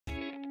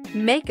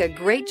Make a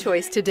great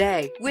choice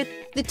today with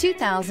the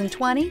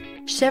 2020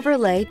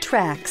 Chevrolet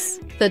Trax.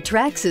 The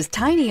Trax is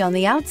tiny on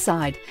the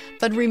outside,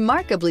 but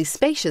remarkably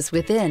spacious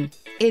within.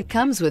 It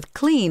comes with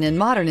clean and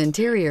modern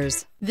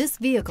interiors. This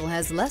vehicle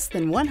has less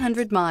than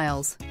 100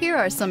 miles. Here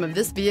are some of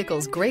this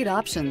vehicle's great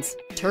options: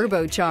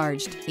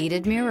 turbocharged,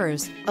 heated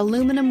mirrors,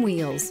 aluminum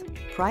wheels,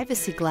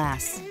 privacy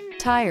glass,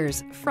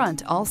 tires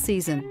front all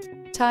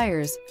season,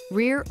 tires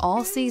rear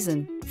all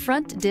season,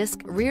 front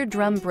disc rear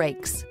drum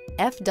brakes,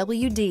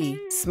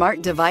 FWD,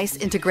 smart device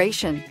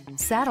integration,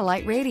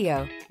 satellite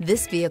radio.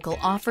 This vehicle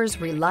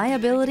offers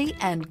reliability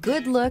and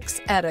good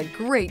looks at a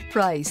great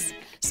price.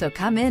 So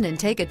come in and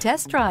take a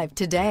test drive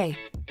today.